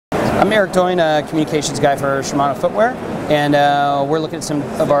I'm Eric Doyne, a communications guy for Shimano Footwear, and we're looking at some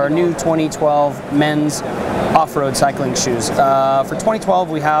of our new 2012 men's off-road cycling shoes. For 2012,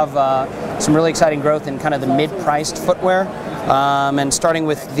 we have some really exciting growth in kind of the mid-priced footwear, and starting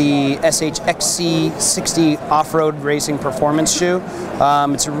with the SH-XC60 off-road racing performance shoe.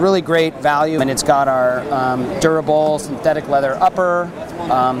 It's a really great value, and it's got our durable synthetic leather upper,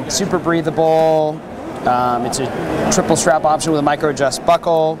 super breathable. It's a triple strap option with a micro adjust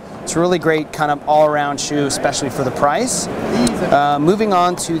buckle. It's a really great kind of all-around shoe, especially for the price. Moving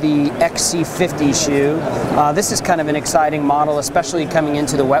on to the XC50 shoe. This is kind of an exciting model, especially coming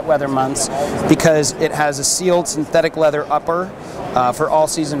into the wet weather months, because it has a sealed synthetic leather upper for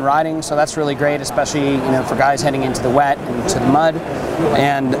all-season riding. So that's really great, especially for guys heading into the wet and to the mud.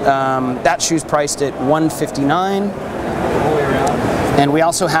 And that shoe's priced at $159. And we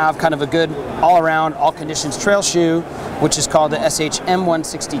also have kind of a good all-around, all-conditions trail shoe, which is called the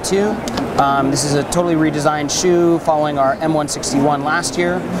SH-M162. This is a totally redesigned shoe following our M161 last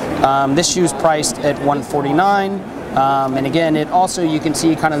year. This shoe is priced at $149. And again, you can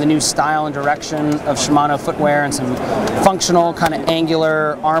see kind of the new style and direction of Shimano footwear and some functional kind of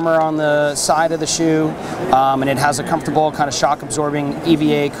angular armor on the side of the shoe. And it has a comfortable kind of shock-absorbing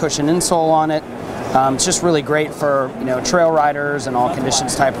EVA cushion insole on it. It's just really great for trail riders and all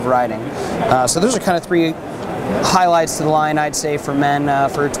conditions type of riding. So those are kind of three highlights to the line, I'd say, for men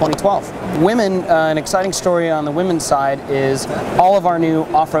for 2012. Women, an exciting story on the women's side is all of our new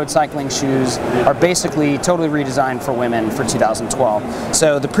off-road cycling shoes are basically totally redesigned for women for 2012.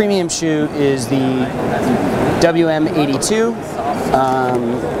 So the premium shoe is the WM82.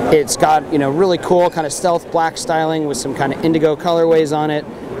 It's got really cool kind of stealth black styling with some kind of indigo colorways on it.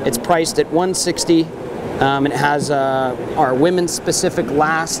 It's priced at $160. It has our women's specific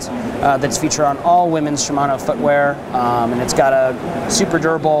last that's featured on all women's Shimano footwear, and it's got a super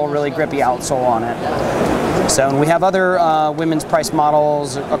durable, really grippy outsole on it. So we have other women's price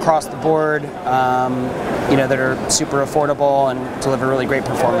models across the board, that are super affordable and deliver really great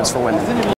performance for women.